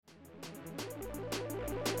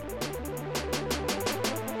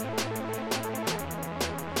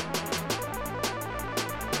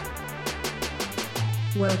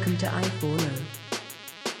Welcome to I4O.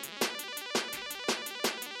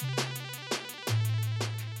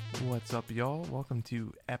 What's up, y'all? Welcome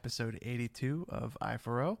to episode 82 of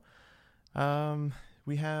I4O.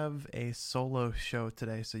 We have a solo show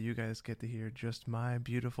today, so you guys get to hear just my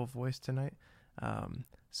beautiful voice tonight.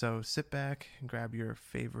 So sit back, grab your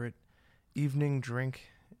favorite evening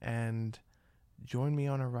drink, and join me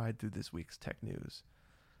on a ride through this week's tech news.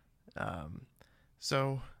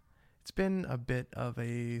 So it's been a bit of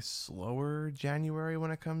a slower January when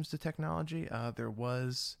it comes to technology. There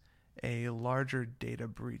was a larger data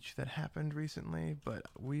breach that happened recently, but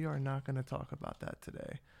we are not going to talk about that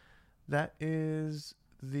today. That is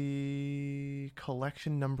the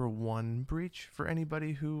collection number 1 breach for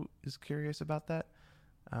anybody who is curious about that.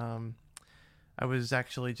 I was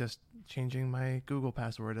actually just changing my Google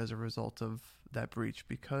password as a result of that breach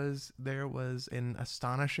because there was an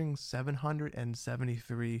astonishing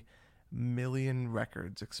 773 million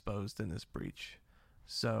records exposed in this breach.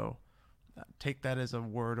 So take that as a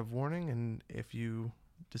word of warning, and if you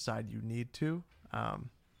decide you need to,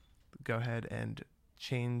 go ahead and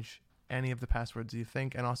change any of the passwords you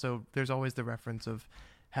think. And also, there's always the reference of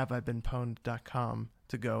haveibeenpwned.com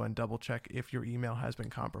to go and double check if your email has been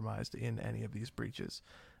compromised in any of these breaches.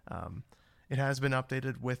 It has been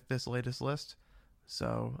updated with this latest list,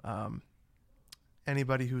 so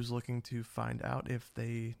anybody who's looking to find out if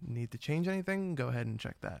they need to change anything, go ahead and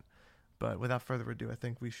check that. But without further ado, I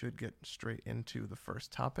think we should get straight into the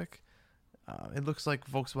first topic. It looks like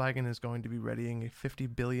Volkswagen is going to be readying a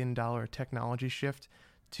 $50 billion technology shift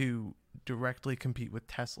to directly compete with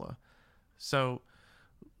Tesla. So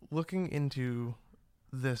looking into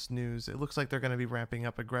this news, it looks like they're going to be ramping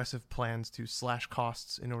up aggressive plans to slash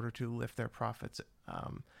costs in order to lift their profits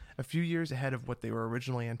a few years ahead of what they were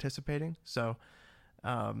originally anticipating. So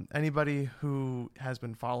anybody who has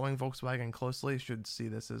been following Volkswagen closely should see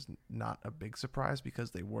this as not a big surprise, because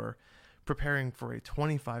they were preparing for a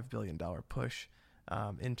 $25 billion push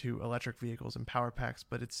into electric vehicles and power packs,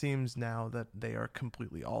 but it seems now that they are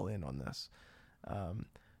completely all in on this.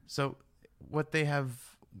 So what they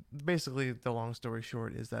have, basically the long story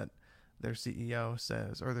short, is that their CEO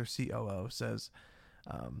says, or their COO says,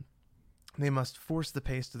 they must force the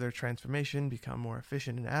pace to their transformation, become more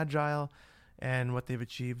efficient and agile, and what they've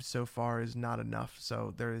achieved so far is not enough.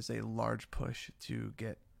 So there is a large push to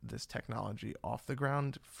get this technology off the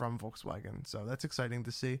ground from Volkswagen. So that's exciting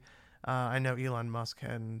to see. I know Elon Musk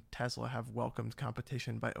and Tesla have welcomed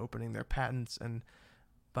competition by opening their patents and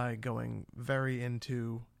by going very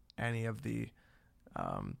into any of the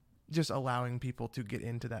just allowing people to get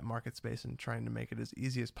into that market space and trying to make it as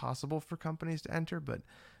easy as possible for companies to enter. But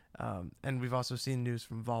and we've also seen news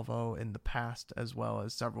from Volvo in the past, as well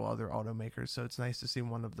as several other automakers. So it's nice to see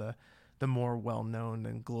one of the more well-known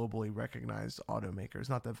and globally recognized automakers.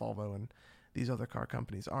 Not that Volvo and these other car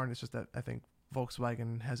companies aren't. It's just that I think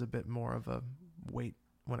Volkswagen has a bit more of a weight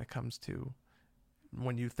when it comes to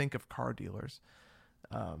when you think of car dealers.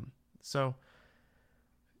 So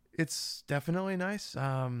it's definitely nice.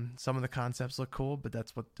 Some of the concepts look cool, but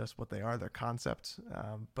that's what they are. They're concepts.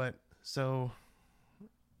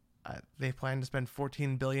 They plan to spend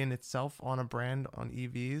 $14 billion itself on a brand on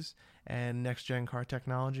EVs and next-gen car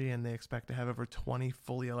technology, and they expect to have over 20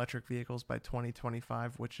 fully electric vehicles by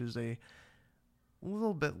 2025, which is a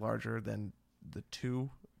little bit larger than the 2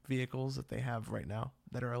 vehicles that they have right now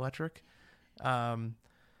that are electric.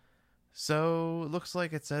 So it looks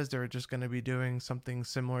like it says they're just going to be doing something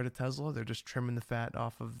similar to Tesla. They're just trimming the fat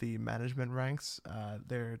off of the management ranks.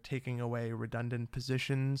 They're taking away redundant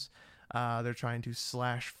positions. They're trying to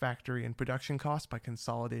slash factory and production costs by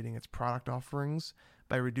consolidating its product offerings,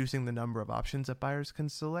 by reducing the number of options that buyers can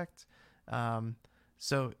select.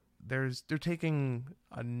 So they're taking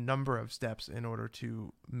a number of steps in order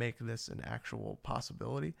to make this an actual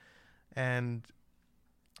possibility. And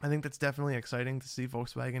I think that's definitely exciting to see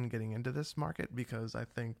Volkswagen getting into this market, because I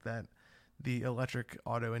think that the electric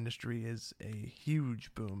auto industry is a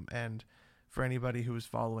huge boom. And for anybody who is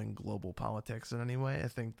following global politics in any way, I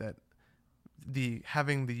think that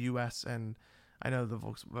having the U.S. and I know the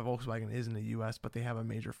Volkswagen is in the U.S., but they have a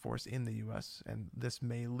major force in the U.S., and this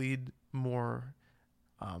may lead more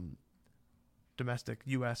domestic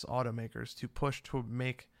U.S. automakers to push to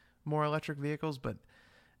make more electric vehicles. But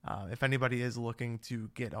if anybody is looking to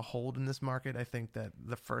get a hold in this market, I think that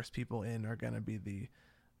the first people in are going to be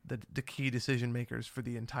the key decision makers for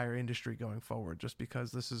the entire industry going forward, just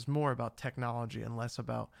because this is more about technology and less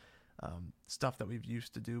about stuff that we've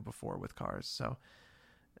used to do before with cars. So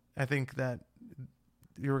I think that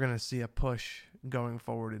you're going to see a push going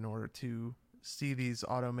forward in order to see these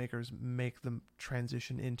automakers make the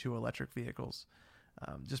transition into electric vehicles.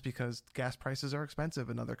 just because gas prices are expensive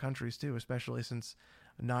in other countries too, especially since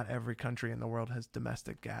not every country in the world has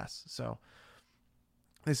domestic gas. So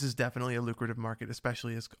this is definitely a lucrative market,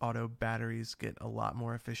 especially as auto batteries get a lot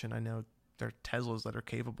more efficient. I know there are Teslas that are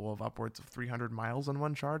capable of upwards of 300 miles on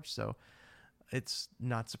one charge, so it's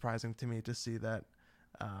not surprising to me to see that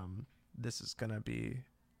this is going to be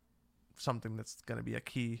something that's going to be a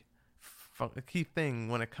key thing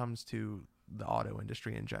when it comes to the auto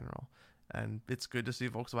industry in general. And it's good to see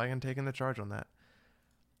Volkswagen taking the charge on that.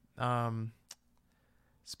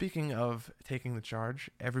 Speaking of taking the charge,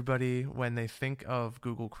 everybody, when they think of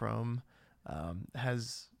Google Chrome,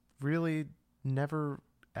 has really never,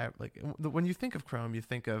 when you think of Chrome, you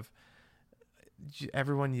think of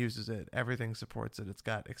everyone uses it, everything supports it, it's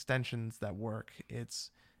got extensions that work, it's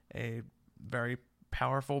a very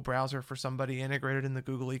powerful browser for somebody integrated in the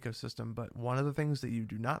Google ecosystem. But one of the things that you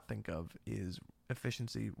do not think of is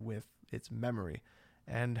efficiency with its memory,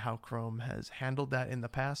 and how Chrome has handled that in the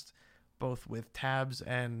past, both with tabs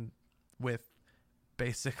and with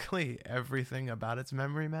basically everything about its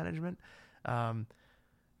memory management.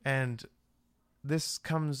 And this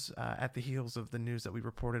comes at the heels of the news that we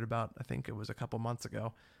reported about, I think it was a couple months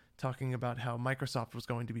ago, talking about how Microsoft was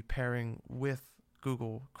going to be pairing with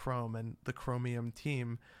Google Chrome and the Chromium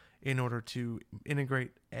team in order to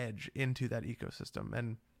integrate Edge into that ecosystem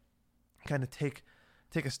and kind of take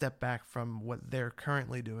a step back from what they're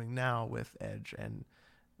currently doing now with Edge and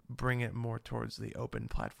bring it more towards the open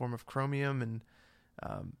platform of Chromium. And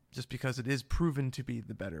just because it is proven to be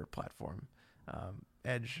the better platform,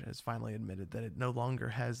 Edge has finally admitted that it no longer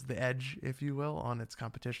has the edge, if you will, on its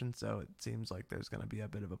competition. So it seems like there's going to be a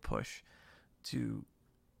bit of a push to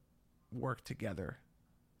work together,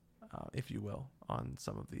 if you will, on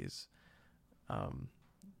some of these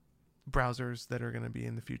browsers that are going to be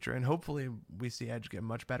in the future. And hopefully we see Edge get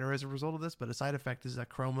much better as a result of this. But a side effect is that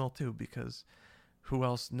Chrome will too, because who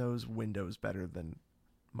else knows Windows better than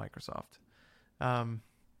Microsoft?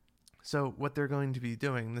 So what they're going to be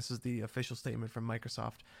doing, this is the official statement from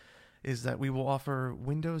Microsoft, is that we will offer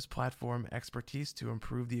Windows platform expertise to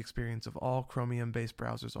improve the experience of all Chromium-based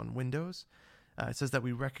browsers on Windows. It says that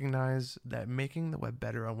we recognize that making the web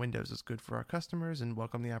better on Windows is good for our customers and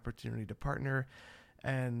welcome the opportunity to partner,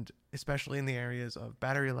 and especially in the areas of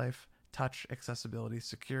battery life, touch, accessibility,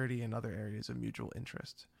 security, and other areas of mutual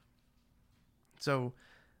interest. So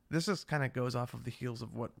this just kind of goes off of the heels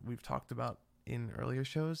of what we've talked about in earlier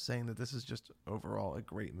shows, saying that this is just overall a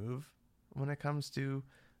great move when it comes to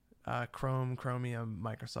Chrome, Chromium,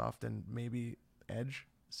 Microsoft, and maybe Edge.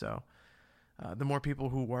 So the more people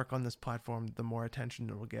who work on this platform, the more attention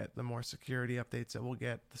it will get, the more security updates it will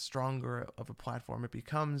get, the stronger of a platform it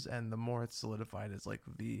becomes, and the more it's solidified as like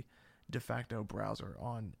the de facto browser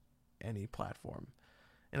on any platform.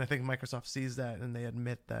 And I think Microsoft sees that, and they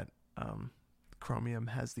admit that Chromium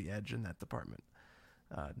has the edge in that department.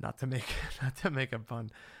 Not to make a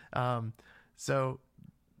pun. So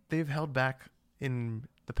they've held back in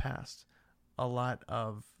the past a lot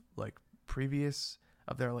of like previous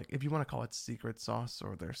of their, like, if you want to call it secret sauce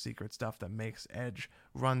or their secret stuff that makes Edge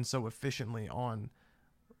run so efficiently on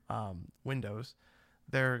Windows.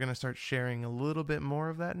 They're going to start sharing a little bit more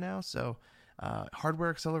of that now. So hardware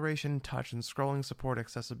acceleration, touch and scrolling support,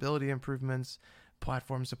 accessibility improvements,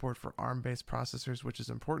 platform support for ARM-based processors, which is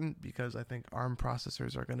important because I think ARM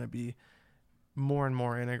processors are going to be more and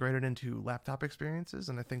more integrated into laptop experiences,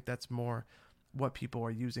 and I think that's more what people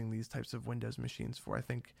are using these types of Windows machines for. I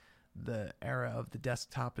think the era of the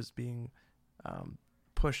desktop is being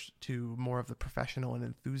pushed to more of the professional and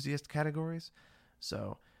enthusiast categories,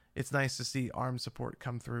 so it's nice to see ARM support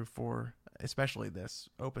come through for especially this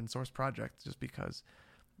open source project, just because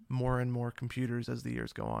more and more computers as the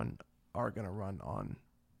years go on are going to run on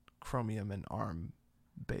Chromium and ARM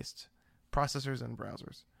based processors and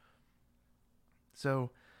browsers.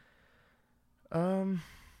 So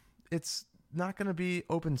it's not going to be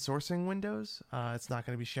open sourcing Windows. It's not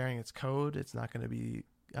going to be sharing its code. It's not going to be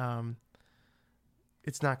doing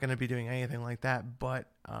anything like that.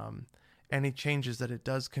 But any changes that it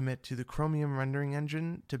does commit to the Chromium rendering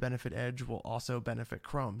engine to benefit Edge will also benefit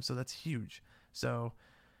Chrome. So that's huge. So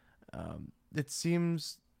it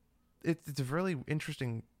seems it's a really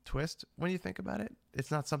interesting twist when you think about it. It's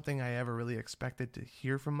not something I ever really expected to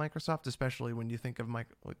hear from Microsoft, especially when you think of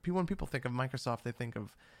when people think of Microsoft, they think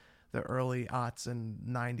of the early aughts and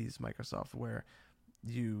 90s Microsoft, where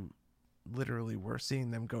you literally were seeing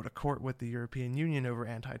them go to court with the European Union over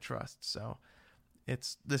antitrust. So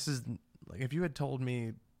this is like, if you had told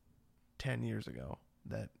me 10 years ago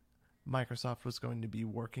that Microsoft was going to be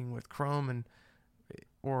working with Chrome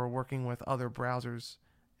or working with other browsers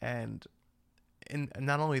and and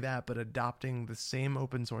not only that, but adopting the same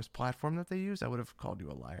open source platform that they use, I would have called you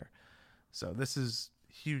a liar. So this is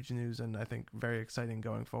huge news, and I think very exciting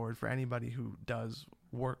going forward for anybody who does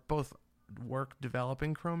work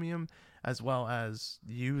developing Chromium as well as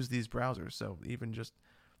use these browsers. So even just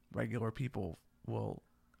regular people will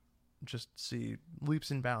just see leaps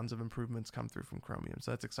and bounds of improvements come through from Chromium.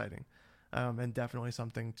 So that's exciting, and definitely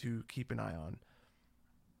something to keep an eye on.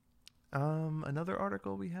 Another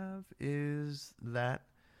article we have is that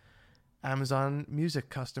Amazon Music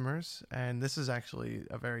customers, and this is actually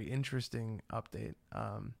a very interesting update.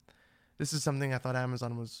 This is something I thought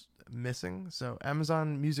Amazon was missing. So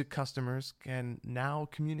Amazon Music customers can now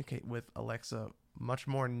communicate with Alexa much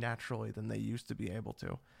more naturally than they used to be able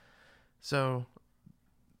to. So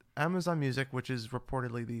Amazon Music, which is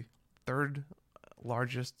reportedly the third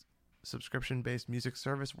largest subscription-based music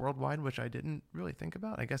service worldwide, which I didn't really think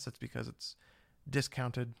about. I guess that's because it's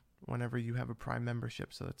discounted whenever you have a Prime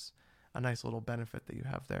membership, so it's a nice little benefit that you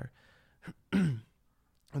have there.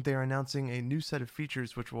 They are announcing a new set of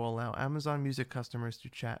features which will allow Amazon Music customers to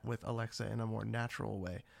chat with Alexa in a more natural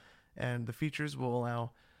way. And the features will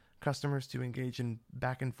allow customers to engage in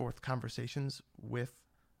back and forth conversations with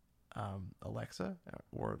Alexa,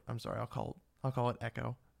 or I'm sorry, I'll call it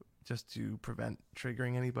Echo, just to prevent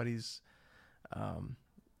triggering anybody's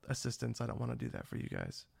assistance. I don't want to do that for you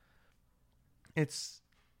guys. It's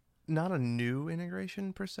not a new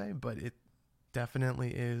integration per se, but it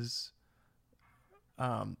definitely is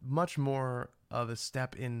much more of a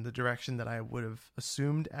step in the direction that I would have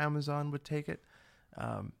assumed Amazon would take it.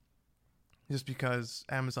 Just because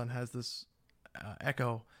Amazon has this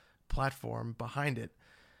Echo platform behind it.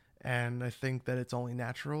 And I think that it's only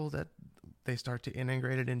natural that they start to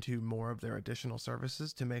integrate it into more of their additional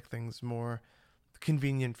services to make things more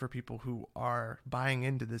convenient for people who are buying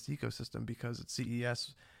into this ecosystem, because at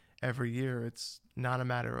CES every year, it's not a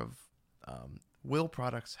matter of will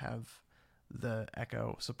products have the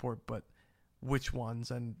Echo support, but which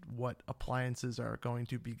ones and what appliances are going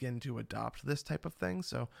to begin to adopt this type of thing.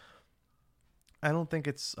 So I don't think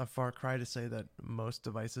it's a far cry to say that most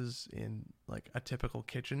devices in like a typical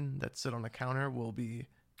kitchen that sit on a counter will be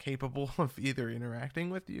capable of either interacting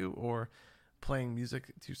with you or playing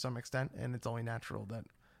music to some extent. And it's only natural that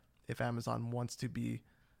if Amazon wants to be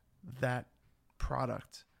that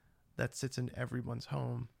product that sits in everyone's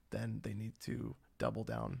home, then they need to double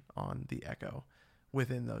down on the Echo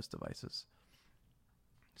within those devices.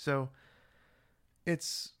 So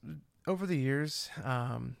it's over the years,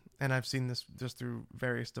 and I've seen this just through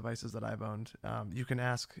various devices that I've owned. You can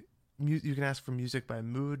ask for music by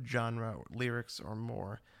mood, genre, lyrics, or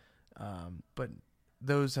more. But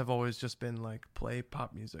those have always just been like play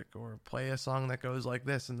pop music or play a song that goes like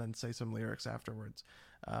this and then say some lyrics afterwards.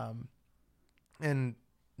 And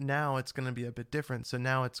now it's going to be a bit different. So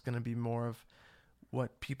now it's going to be more of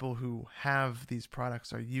what people who have these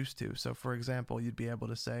products are used to. So for example, you'd be able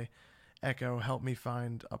to say, Echo, help me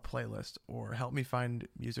find a playlist, or help me find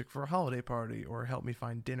music for a holiday party, or help me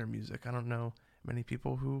find dinner music. I don't know many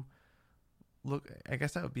people who I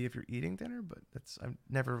guess that would be if you're eating dinner, but I've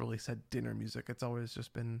never really said dinner music. It's always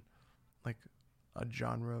just been like a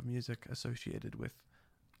genre of music associated with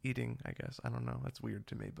eating, I guess. I don't know. That's weird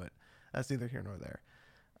to me, but that's neither here nor there.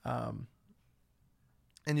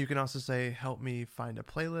 And you can also say, help me find a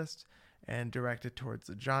playlist, and direct it towards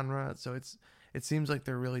the genre. So it seems like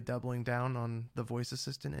they're really doubling down on the voice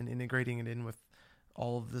assistant and integrating it in with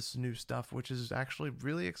all of this new stuff, which is actually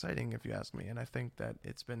really exciting if you ask me. And I think that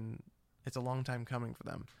it's a long time coming for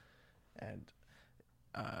them. And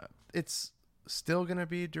it's still going to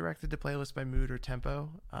be directed to playlists by mood or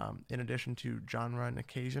tempo, in addition to genre and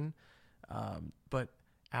occasion. But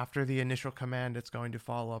after the initial command, it's going to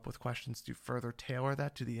follow up with questions to further tailor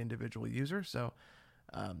that to the individual user. So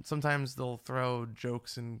sometimes they'll throw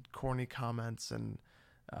jokes and corny comments and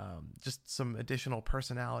just some additional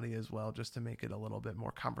personality as well, just to make it a little bit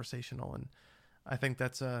more conversational. And I think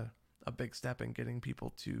that's a big step in getting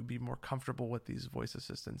people to be more comfortable with these voice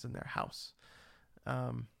assistants in their house.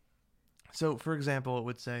 So for example, it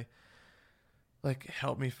would say, like,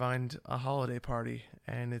 help me find a holiday party.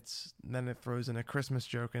 And then it throws in a Christmas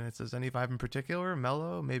joke, and it says, any vibe in particular,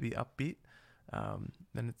 mellow, maybe upbeat.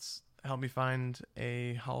 Then it's help me find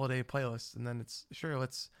a holiday playlist. And then it's, sure,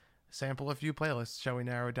 let's sample a few playlists. Shall we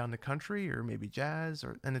narrow it down to country or maybe jazz?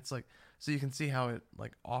 And it's like, so you can see how it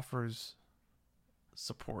like offers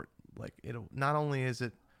support. Like, it'll, not only is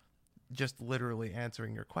it just literally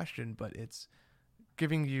answering your question, but it's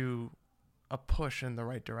giving you a push in the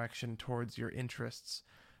right direction towards your interests.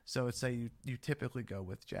 So let's say you typically go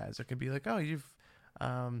with jazz. It could be like, oh,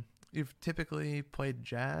 you've typically played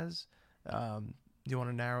jazz. Do you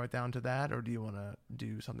want to narrow it down to that, or do you want to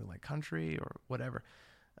do something like country or whatever?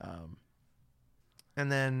 Um,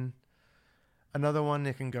 and then another one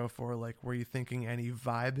it can go for, like, were you thinking any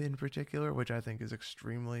vibe in particular, which I think is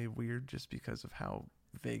extremely weird just because of how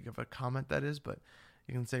vague of a comment that is. But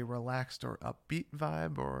you can say relaxed or upbeat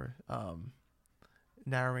vibe, or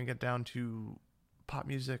narrowing it down to pop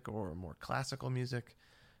music or more classical music.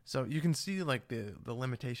 So you can see, like, the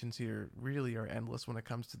limitations here really are endless when it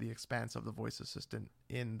comes to the expanse of the voice assistant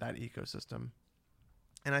in that ecosystem.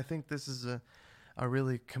 And I think this is a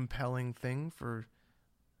really compelling thing for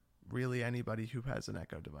really anybody who has an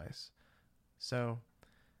Echo device. So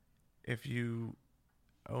if you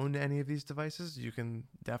own any of these devices, you can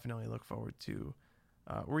definitely look forward to,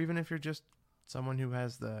 or even if you're just someone who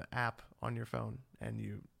has the app on your phone and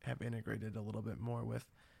you have integrated a little bit more with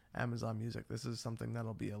Amazon Music, this is something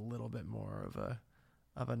that'll be a little bit more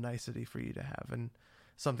of a nicety for you to have, and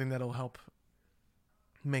something that'll help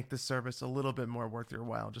make the service a little bit more worth your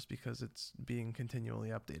while, just because it's being continually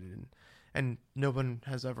updated. And no one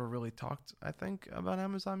has ever really talked, I think, about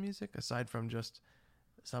Amazon Music aside from just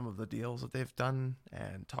some of the deals that they've done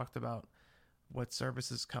and talked about what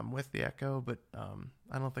services come with the Echo. But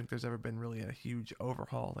I don't think there's ever been really a huge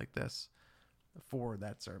overhaul like this for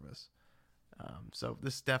that service. So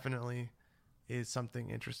this definitely is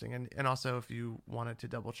something interesting. And also, if you wanted to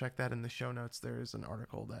double check that, in the show notes, there is an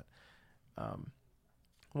article that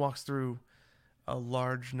walks through a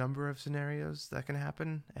large number of scenarios that can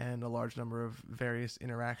happen and a large number of various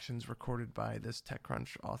interactions recorded by this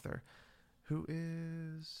TechCrunch author, who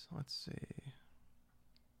is, let's see,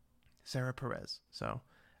 Sarah Perez. So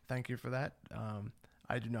thank you for that.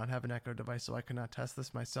 I do not have an Echo device, so I cannot test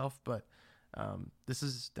this myself, but this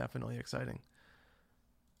is definitely exciting.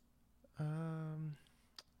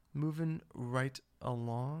 Moving right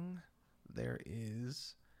along, there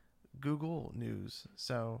is Google News.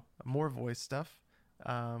 So more voice stuff.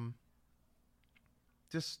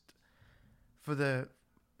 Just for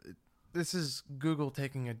this is Google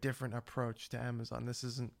taking a different approach to Amazon. This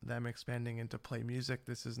isn't them expanding into Play Music.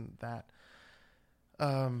 This isn't that.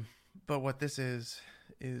 But what this is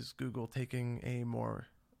Google taking a more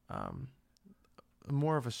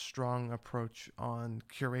of a strong approach on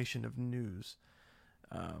curation of news,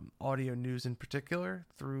 audio news in particular,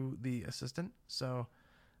 through the assistant. So,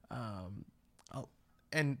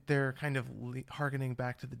 and they're kind of harkening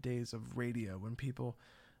back to the days of radio when people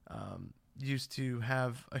used to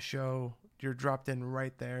have a show, you're dropped in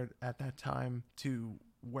right there at that time to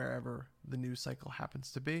wherever the news cycle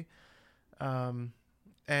happens to be.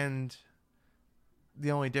 And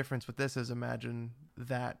the only difference with this is, imagine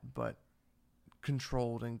that, but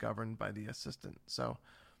controlled and governed by the assistant. So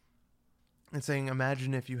it's saying,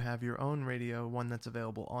 imagine if you have your own radio, one that's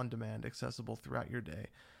available on demand, accessible throughout your day,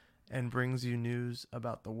 and brings you news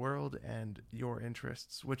about the world and your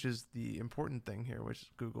interests, which is the important thing here, which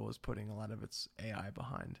Google is putting a lot of its AI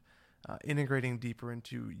behind, integrating deeper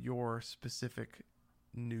into your specific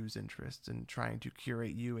news interests and trying to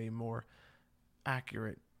curate you a more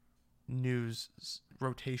accurate news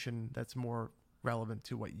rotation that's more relevant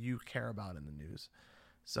to what you care about in the news.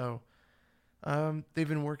 So they've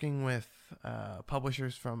been working with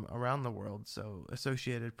publishers from around the world, so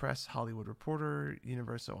Associated Press, Hollywood Reporter,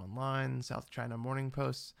 Universo Online, South China Morning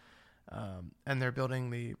Post, and they're building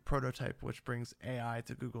the prototype which brings AI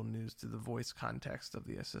to Google News to the voice context of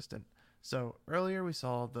the assistant. So earlier we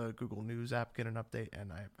saw the Google News app get an update,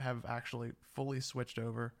 and I have actually fully switched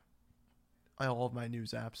over all of my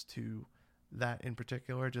news apps to that in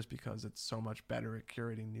particular, just because it's so much better at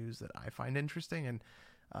curating news that I find interesting, and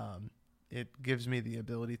it gives me the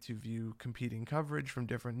ability to view competing coverage from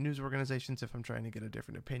different news organizations if I'm trying to get a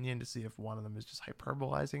different opinion, to see if one of them is just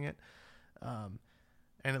hyperbolizing it.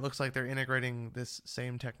 And it looks like they're integrating this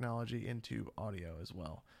same technology into audio as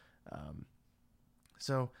well.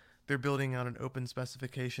 So they're building out an open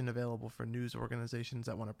specification available for news organizations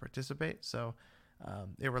that want to participate. So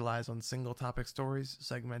it relies on single topic stories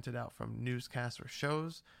segmented out from newscasts or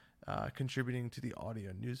shows, contributing to the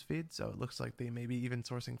audio news feed. So it looks like they may be even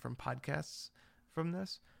sourcing from podcasts from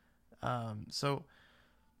this. So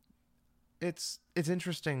it's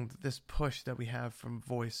interesting, this push that we have from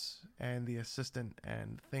voice and the assistant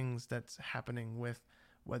and things that's happening with,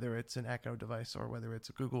 whether it's an Echo device or whether it's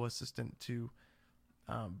a Google Assistant, to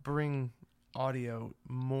bring audio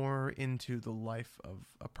more into the life of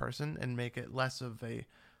a person and make it less of a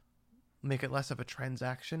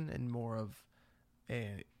transaction and more of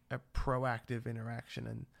a proactive interaction,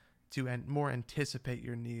 and to more anticipate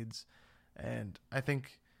your needs. And I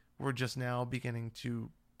think we're just now beginning to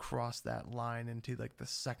cross that line into like the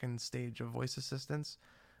second stage of voice assistants.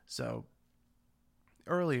 So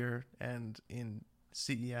earlier and in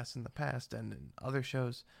CES in the past and in other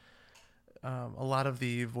shows, a lot of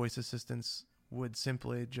the voice assistants would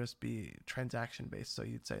simply just be transaction based. So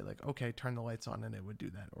you'd say like, okay, turn the lights on, and it would do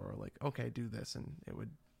that, or like, okay, do this, and it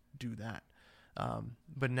would do that.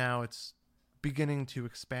 But now it's beginning to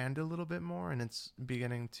expand a little bit more, and it's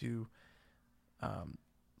beginning to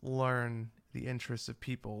learn the interests of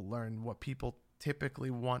people, learn what people typically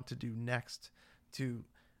want to do next, to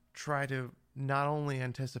try to not only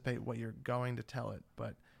anticipate what you're going to tell it,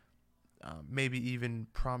 but maybe even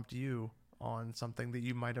prompt you on something that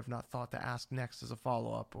you might have not thought to ask next as a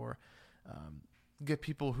follow-up, or get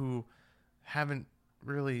people who haven't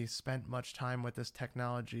really spent much time with this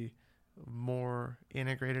technology more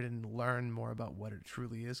integrated and learn more about what it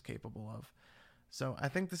truly is capable of. So I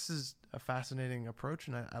think this is a fascinating approach,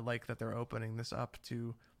 and I like that they're opening this up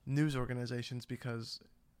to news organizations, because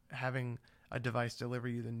having a device deliver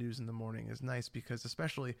you the news in the morning is nice, because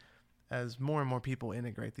especially as more and more people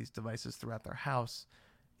integrate these devices throughout their house,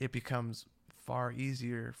 it becomes far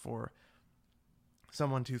easier for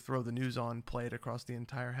someone to throw the news on, play it across the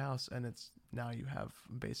entire house, and it's now you have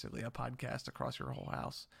basically a podcast across your whole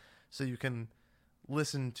house. So you can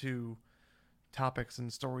listen to topics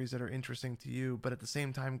and stories that are interesting to you, but at the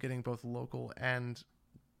same time getting both local and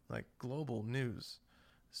like global news.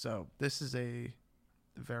 So this is a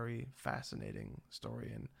very fascinating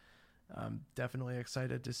story, and I'm definitely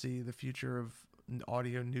excited to see the future of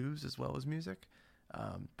audio news as well as music.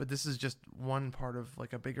 But this is just one part of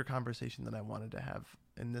like a bigger conversation that I wanted to have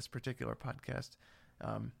in this particular podcast.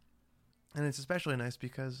 And it's especially nice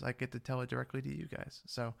because I get to tell it directly to you guys.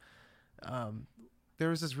 So there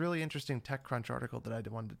was this really interesting TechCrunch article that I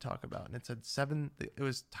wanted to talk about, and it said it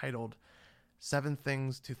was titled 7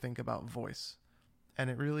 Things to Think About Voice. And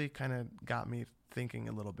it really kind of got me thinking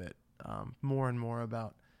a little bit more and more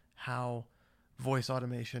about how voice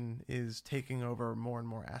automation is taking over more and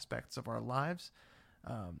more aspects of our lives.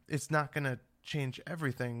 It's not going to change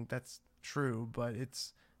everything, that's true, but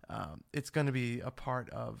it's going to be a part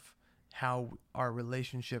of how our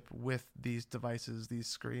relationship with these devices, these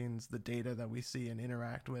screens, the data that we see and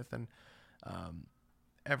interact with, and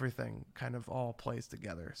everything kind of all plays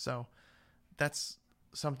together. So that's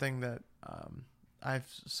something that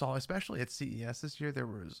I've saw, especially at CES this year. There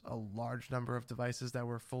was a large number of devices that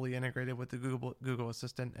were fully integrated with the Google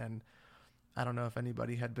Assistant, and I don't know if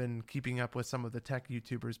anybody had been keeping up with some of the tech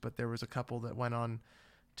YouTubers, but there was a couple that went on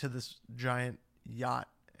to this giant yacht,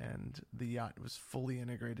 and the yacht was fully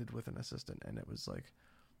integrated with an assistant, and it was like,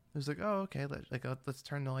 oh, okay, let's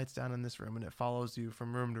turn the lights down in this room, and it follows you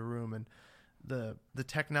from room to room, and the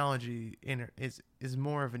technology is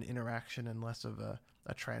more of an interaction and less of a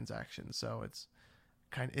transaction. So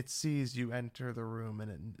it sees you enter the room,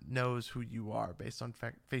 and it knows who you are based on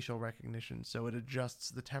facial recognition. So it adjusts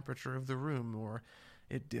the temperature of the room, or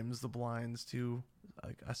it dims the blinds to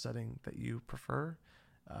like a setting that you prefer.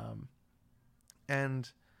 And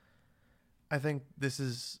I think this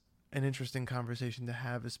is an interesting conversation to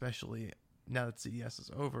have, especially now that CES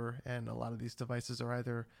is over and a lot of these devices are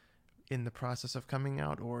either in the process of coming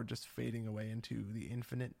out or just fading away into the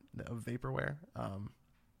infinite of vaporware.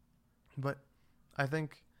 But I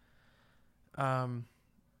think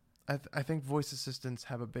I think voice assistants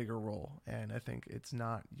have a bigger role, and I think it's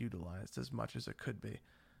not utilized as much as it could be.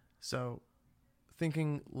 So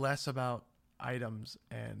thinking less about items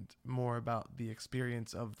and more about the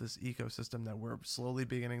experience of this ecosystem that we're slowly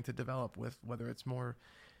beginning to develop, with whether it's more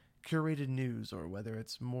curated news or whether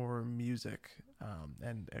it's more music,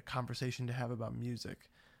 and a conversation to have about music.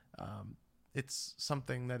 It's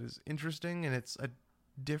something that is interesting, and it's a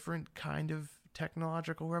different kind of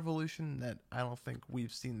technological revolution that I don't think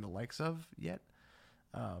we've seen the likes of yet.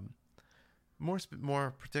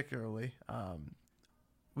 More particularly,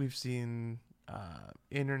 we've seen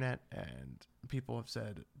internet, and people have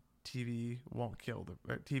said TV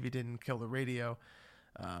didn't kill the radio.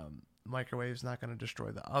 Microwave's not going to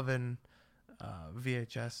destroy the oven.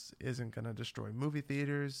 VHS isn't going to destroy movie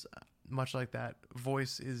theaters. Much like that,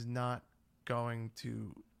 voice is not going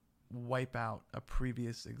to wipe out a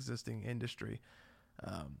previous existing industry.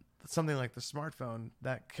 Something like the smartphone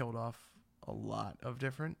that killed off a lot of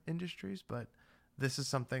different industries, but this is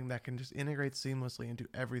something that can just integrate seamlessly into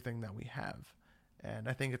everything that we have. And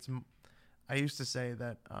I think I used to say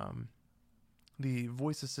that the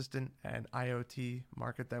voice assistant and IoT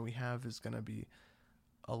market that we have is going to be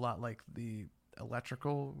a lot like the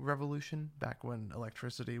electrical revolution back when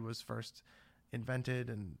electricity was first invented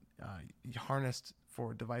and harnessed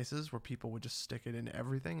for devices, where people would just stick it in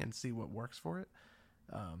everything and see what works for it.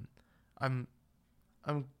 I'm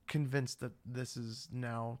I'm convinced that this is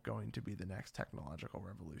now going to be the next technological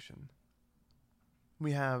revolution.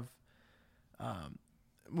 We have um,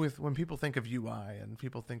 with when people think of UI and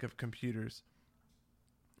people think of computers,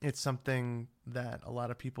 it's something that a lot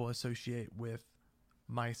of people associate with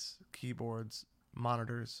mice, keyboards,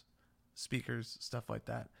 monitors, speakers, stuff like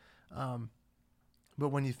that. Um, but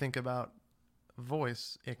when you think about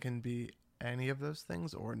voice, it can be any of those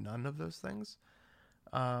things or none of those things.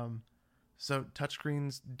 Um, so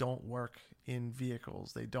touchscreens don't work in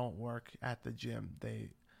vehicles. They don't work at the gym. They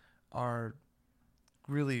are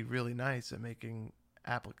really, really nice at making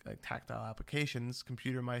like tactile applications.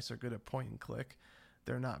 Computer mice are good at point and click.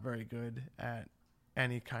 They're not very good at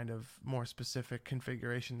any kind of more specific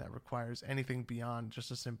configuration that requires anything beyond just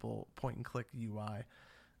a simple point and click UI.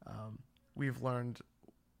 We've learned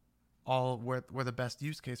all where the best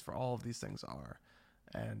use case for all of these things are,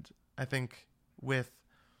 and I think with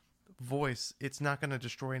voice, it's not going to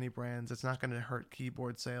destroy any brands. It's not going to hurt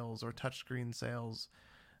keyboard sales or touchscreen sales.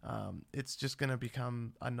 It's just going to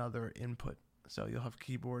become another input. So you'll have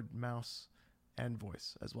keyboard, mouse, and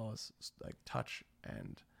voice, as well as like touch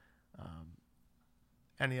and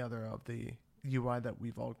any other of the UI that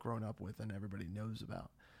we've all grown up with and everybody knows about.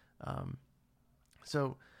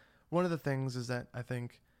 So one of the things is that I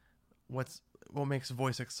think what makes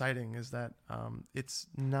voice exciting is that it's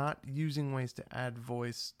not using ways to add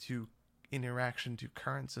voice to interaction to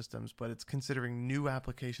current systems, but it's considering new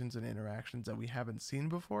applications and interactions that we haven't seen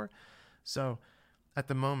before. So at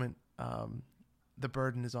the moment, the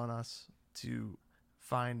burden is on us to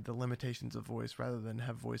find the limitations of voice rather than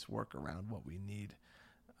have voice work around what we need.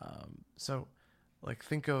 So like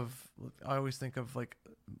I always think of like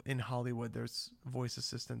in Hollywood, there's voice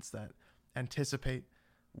assistants that anticipate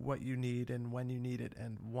what you need and when you need it.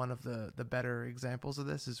 And one of the better examples of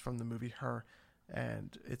this is from the movie Her.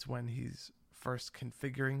 And it's when he's first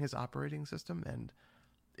configuring his operating system, and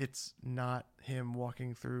it's not him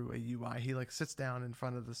walking through a UI. He like sits down in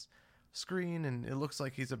front of this screen, and it looks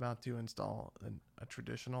like he's about to install a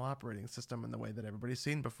traditional operating system in the way that everybody's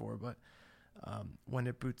seen before. But when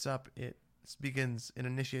it boots up, it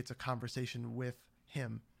initiates a conversation with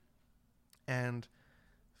him, and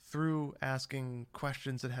through asking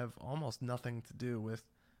questions that have almost nothing to do with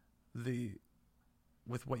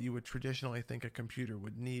what you would traditionally think a computer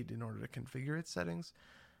would need in order to configure its settings,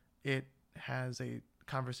 it has a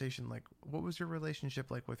conversation like, what was your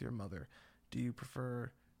relationship like with your mother? Do you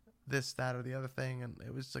prefer this, that, or the other thing? And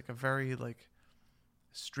it was like a very like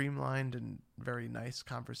streamlined and very nice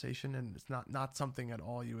conversation, and it's not something at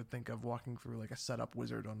all you would think of walking through like a setup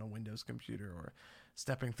wizard on a Windows computer or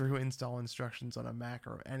stepping through install instructions on a Mac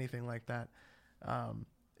or anything like that.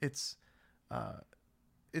 It's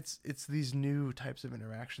these new types of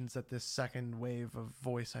interactions that this second wave of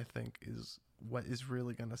voice, I think, is what is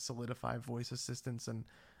really going to solidify voice assistance and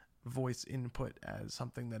voice input as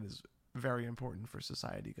something that is very important for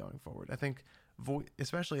society going forward. I think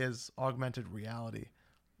especially as augmented reality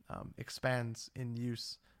expands in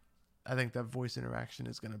use, I think that voice interaction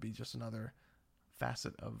is going to be just another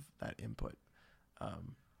facet of that input.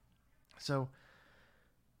 So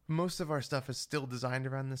most of our stuff is still designed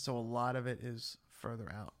around this, so a lot of it is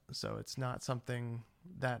further out. So it's not something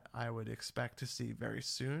that I would expect to see very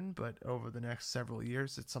soon, but over the next several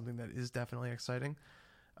years, it's something that is definitely exciting.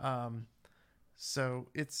 So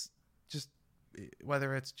it's just,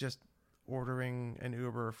 whether it's just ordering an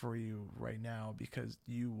Uber for you right now because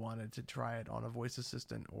you wanted to try it on a voice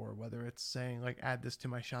assistant, or whether it's saying like, add this to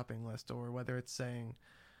my shopping list, or whether it's saying,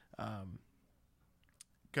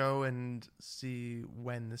 go and see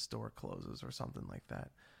when the store closes or something like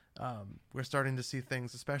that. We're starting to see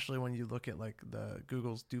things, especially when you look at like the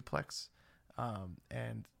Google's Duplex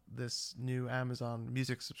and this new Amazon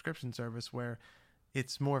Music subscription service, where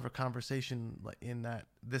it's more of a conversation in that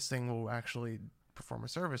this thing will actually perform a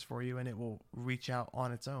service for you, and it will reach out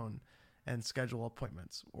on its own and schedule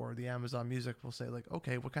appointments. Or the Amazon Music will say like,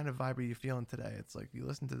 okay, what kind of vibe are you feeling today? It's like, you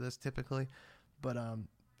listen to this typically, but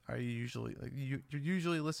are you usually like you're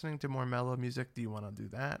usually listening to more mellow music? Do you want to do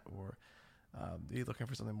that, or are you looking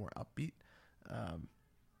for something more upbeat?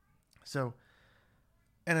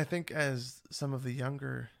 And I think as some of the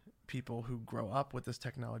younger people who grow up with this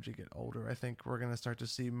technology get older, I think we're going to start to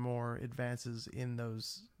see more advances in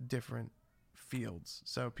those different fields.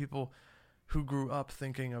 So people who grew up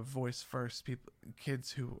thinking of voice first,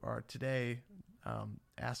 kids who are today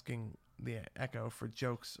asking the Echo for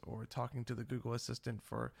jokes, or talking to the Google Assistant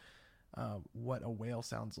for what a whale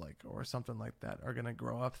sounds like or something like that, are going to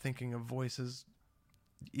grow up thinking of voices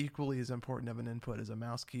equally as important of an input as a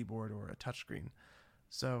mouse, keyboard, or a touchscreen.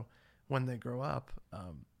 So when they grow up,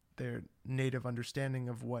 their native understanding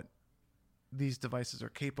of what these devices are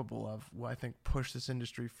capable of will, I think, push this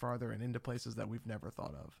industry farther and into places that we've never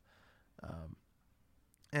thought of.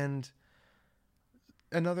 And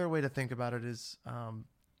another way to think about it is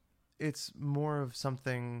it's more of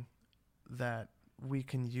something that we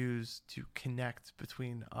can use to connect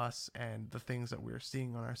between us and the things that we're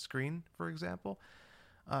seeing on our screen, for example.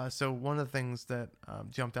 So one of the things that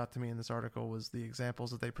jumped out to me in this article was the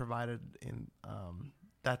examples that they provided in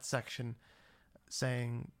that section,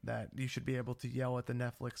 saying that you should be able to yell at the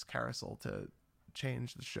Netflix carousel to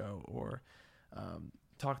change the show, or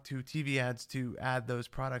talk to TV ads to add those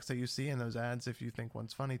products that you see in those ads if you think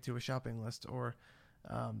one's funny to a shopping list, or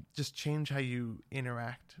just change how you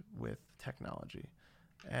interact with technology.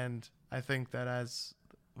 And I think that as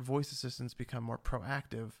voice assistants become more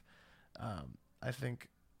proactive, I think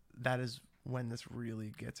that is when this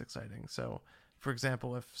really gets exciting. So, for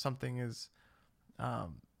example, if something is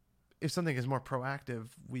more proactive,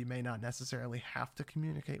 we may not necessarily have to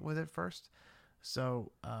communicate with it first.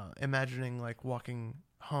 So imagining like walking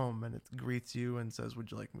home and it greets you and says,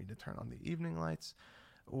 "Would you like me to turn on the evening lights?"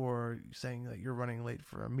 Or saying that you're running late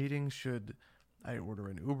for a meeting, should I order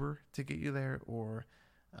an Uber to get you there? Or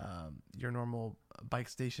your normal bike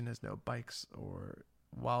station has no bikes, or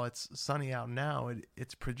while it's sunny out now,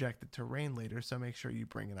 it's projected to rain later, so make sure you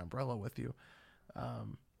bring an umbrella with you.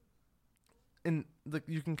 And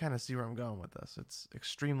you can kind of see where I'm going with this. It's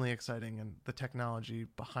extremely exciting, and the technology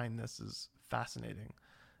behind this is fascinating.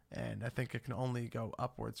 And I think it can only go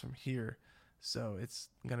upwards from here. So it's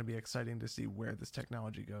going to be exciting to see where this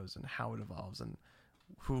technology goes and how it evolves and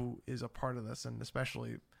who is a part of this, and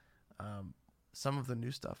especially some of the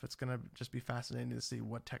new stuff. It's going to just be fascinating to see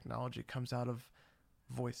what technology comes out of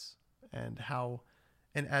voice, and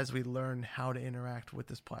as we learn how to interact with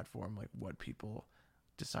this platform, like what people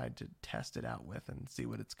decide to test it out with and see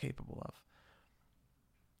what it's capable of.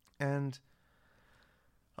 And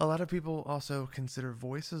a lot of people also consider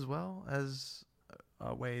voice as well as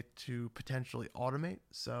a way to potentially automate.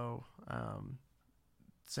 So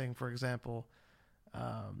saying, for example,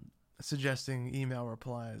 suggesting email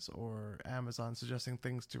replies, or Amazon suggesting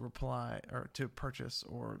things to reply or to purchase,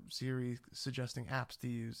 or Siri suggesting apps to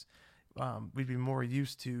use. We'd be more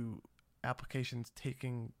used to applications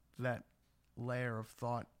taking that layer of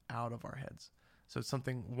thought out of our heads. So it's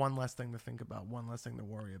one less thing to think about, one less thing to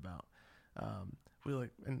worry about.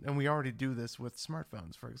 We already do this with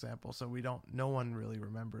smartphones, for example. So no one really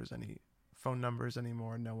remembers any phone numbers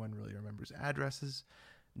anymore. No one really remembers addresses.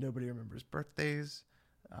 Nobody remembers birthdays.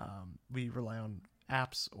 We rely on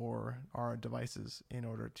apps or our devices in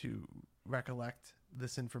order to recollect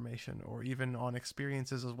this information, or even on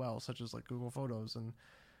experiences as well, such as like Google Photos. And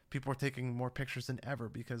people are taking more pictures than ever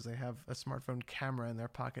because they have a smartphone camera in their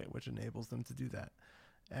pocket, which enables them to do that.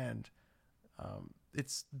 And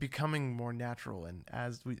it's becoming more natural. And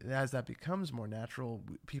as that becomes more natural,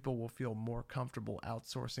 people will feel more comfortable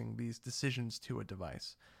outsourcing these decisions to a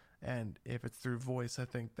device. And if it's through voice, I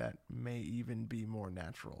think that may even be more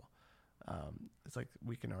natural. It's like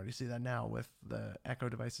we can already see that now with the Echo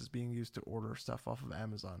devices being used to order stuff off of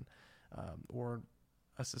Amazon, or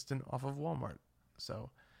Assistant off of Walmart.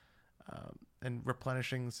 So, and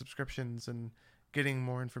replenishing subscriptions and getting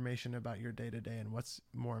more information about your day-to-day and what's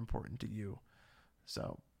more important to you.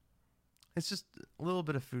 So it's just a little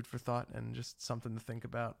bit of food for thought and just something to think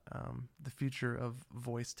about, the future of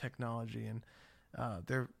voice technology. And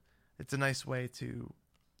it's a nice way to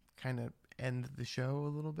kind of end the show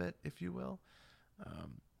a little bit, if you will,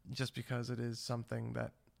 just because it is something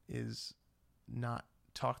that is not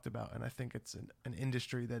talked about. And I think it's an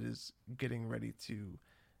industry that is getting ready to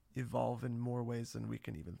evolve in more ways than we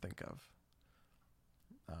can even think of.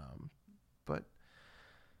 But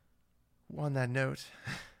on that note,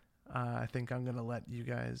 I think I'm going to let you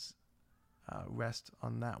guys rest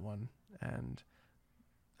on that one. And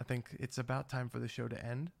I think it's about time for the show to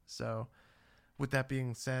end. So with that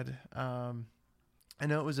being said, I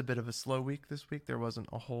know it was a bit of a slow week this week. There wasn't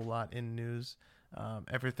a whole lot in news.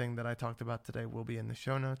 Everything that I talked about today will be in the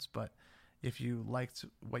show notes. But if you liked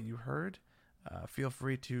what you heard, feel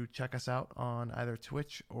free to check us out on either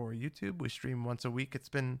Twitch or YouTube. We stream once a week. It's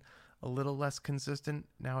been a little less consistent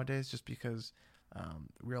nowadays just because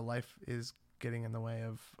real life is getting in the way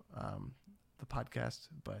of the podcast.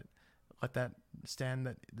 But let that stand,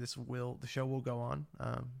 that the show will go on,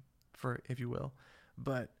 if you will.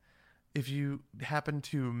 But if you happen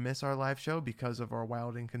to miss our live show because of our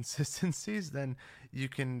wild inconsistencies, then you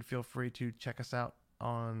can feel free to check us out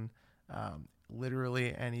on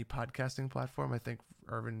literally any podcasting platform. I think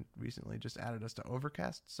Irvin recently just added us to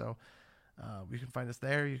Overcast, so you can find us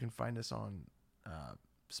there. You can find us on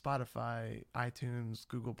Spotify, iTunes,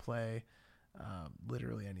 Google Play,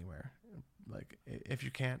 literally anywhere. Like, if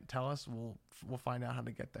you can't tell us, we'll find out how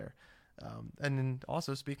to get there. And then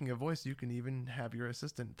also, speaking of voice, you can even have your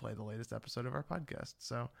assistant play the latest episode of our podcast.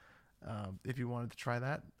 So if you wanted to try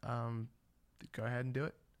that, go ahead and do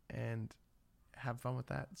it and have fun with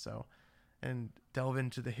that. So, and delve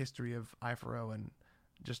into the history of I4O and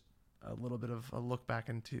just a little bit of a look back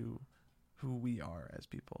into who we are as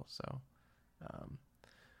people. So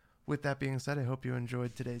with that being said, I hope you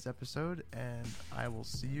enjoyed today's episode, and I will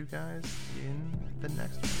see you guys in the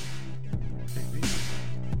next one. Take it easy.